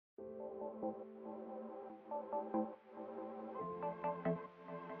Hi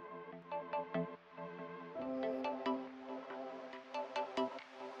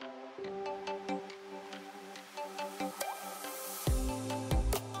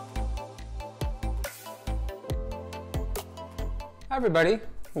everybody,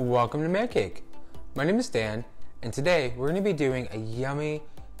 welcome to Man Cake. My name is Dan, and today we're going to be doing a yummy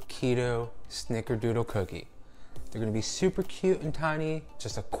keto Snickerdoodle cookie. They're going to be super cute and tiny,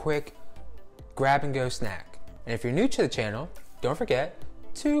 just a quick grab and go snack. And if you're new to the channel, don't forget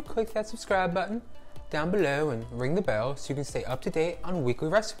to click that subscribe button down below and ring the bell so you can stay up to date on weekly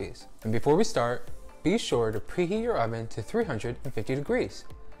recipes. And before we start, be sure to preheat your oven to 350 degrees.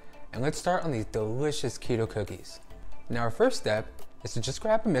 And let's start on these delicious keto cookies. Now our first step is to just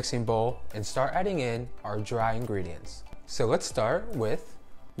grab a mixing bowl and start adding in our dry ingredients. So let's start with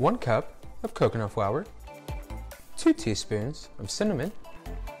 1 cup of coconut flour, 2 teaspoons of cinnamon,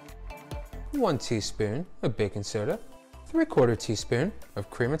 1 teaspoon of baking soda, 3/4 teaspoon of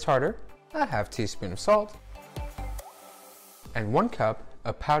cream of tartar, a 1/2 teaspoon of salt, and 1 cup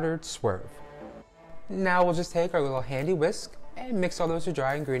of powdered swerve. Now we'll just take our little handy whisk and mix all those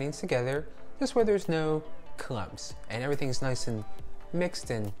dry ingredients together, just where there's no clumps and everything's nice and mixed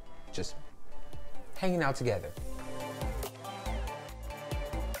and just hanging out together.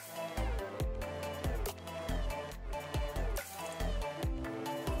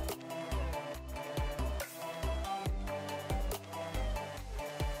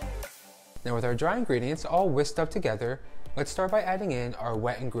 Now with our dry ingredients all whisked up together, let's start by adding in our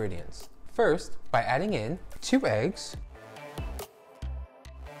wet ingredients. First, by adding in 2 eggs,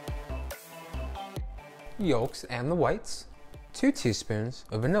 yolks and the whites, 2 teaspoons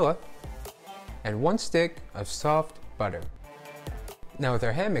of vanilla, and 1 stick of soft butter. Now with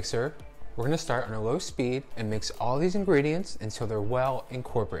our hand mixer, we're going to start on a low speed and mix all these ingredients until they're well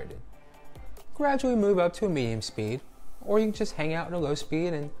incorporated. Gradually move up to a medium speed, or you can just hang out at a low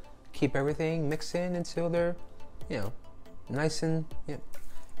speed and keep everything mixed in until they're, nice and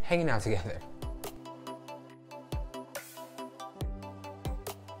hanging out together.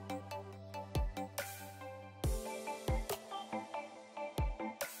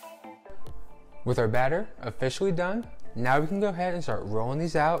 With our batter officially done, now we can go ahead and start rolling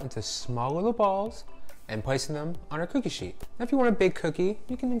these out into small little balls and placing them on our cookie sheet. Now if you want a big cookie,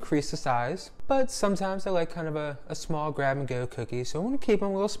 you can increase the size, but sometimes I like kind of a small grab and go cookie, so I'm going to keep them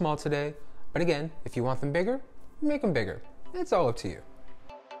a little small today. But again, if you want them bigger, make them bigger. It's all up to you.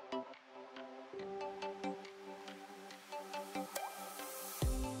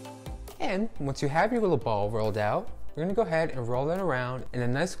 And once you have your little ball rolled out, we're going to go ahead and roll that around in a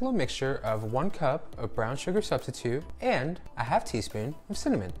nice little mixture of 1 cup of brown sugar substitute and a 1/2 teaspoon of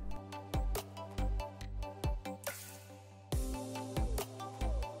cinnamon.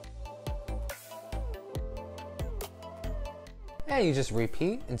 And you just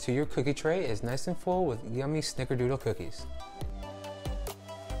repeat until your cookie tray is nice and full with yummy Snickerdoodle cookies.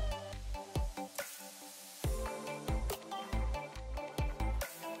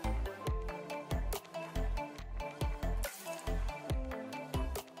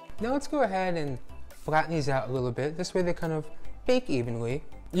 Now let's go ahead and flatten these out a little bit. This way they kind of bake evenly.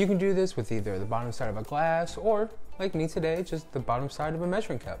 You can do this with either the bottom side of a glass or, like me today, just the bottom side of a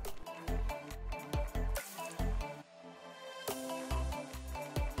measuring cup.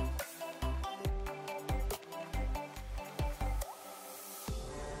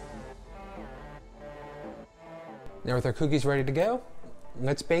 Now with our cookies ready to go,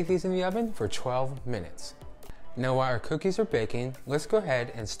 let's bake these in the oven for 12 minutes. Now while our cookies are baking, let's go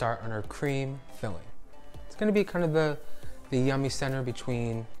ahead and start on our cream filling. It's going to be kind of the yummy center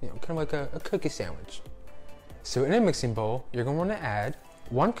between, kind of like a cookie sandwich. So in a mixing bowl, you're going to want to add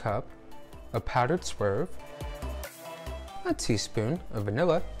 1 cup of powdered swerve, a teaspoon of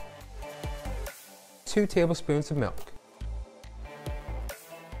vanilla, 2 tablespoons of milk,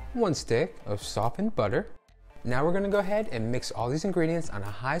 1 stick of softened butter. Now we're going to go ahead and mix all these ingredients on a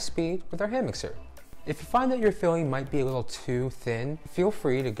high speed with our hand mixer. If you find that your filling might be a little too thin, feel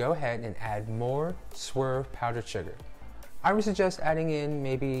free to go ahead and add more swerve powdered sugar. I would suggest adding in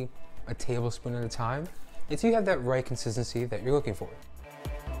maybe a tablespoon at a time until you have that right consistency that you're looking for.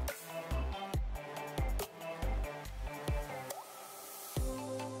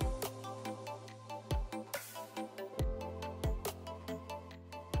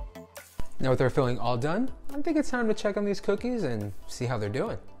 Now with our filling all done, I think it's time to check on these cookies and see how they're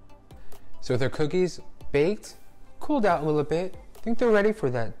doing. So with our cookies baked, cooled out a little bit, I think they're ready for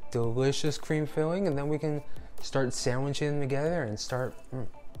that delicious cream filling, and then we can start sandwiching them together and start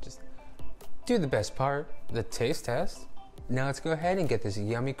just do the best part, the taste test. Now let's go ahead and get this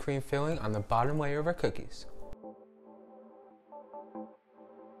yummy cream filling on the bottom layer of our cookies.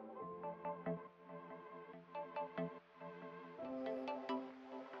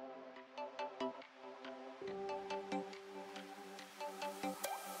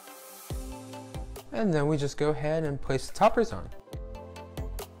 And then we just go ahead and place the toppers on.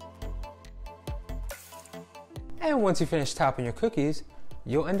 And once you finish topping your cookies,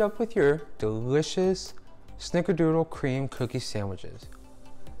 you'll end up with your delicious Snickerdoodle cream cookie sandwiches.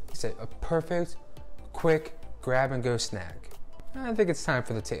 It's a perfect, quick grab and go snack. I think it's time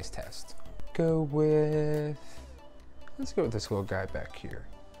for the taste test. Let's go with this little guy back here.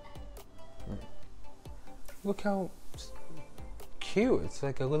 Look how cute, it's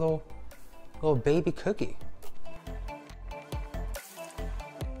like a little baby cookie.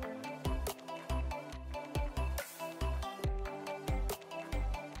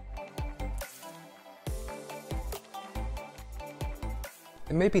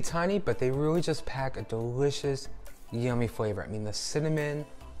 It may be tiny, but they really just pack a delicious, yummy flavor. I mean, the cinnamon,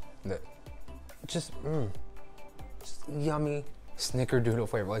 just yummy Snickerdoodle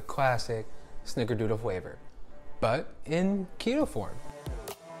flavor, like classic Snickerdoodle flavor, but in keto form.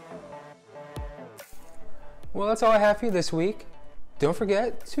 Well, that's all I have for you this week. Don't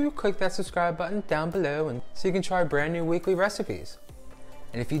forget to click that subscribe button down below and so you can try brand new weekly recipes.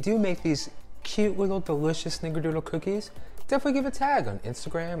 And if you do make these cute little delicious Snickerdoodle cookies, definitely give a tag on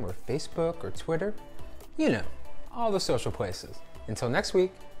Instagram or Facebook or Twitter. You know, all the social places. Until next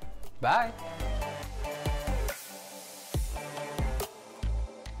week, bye.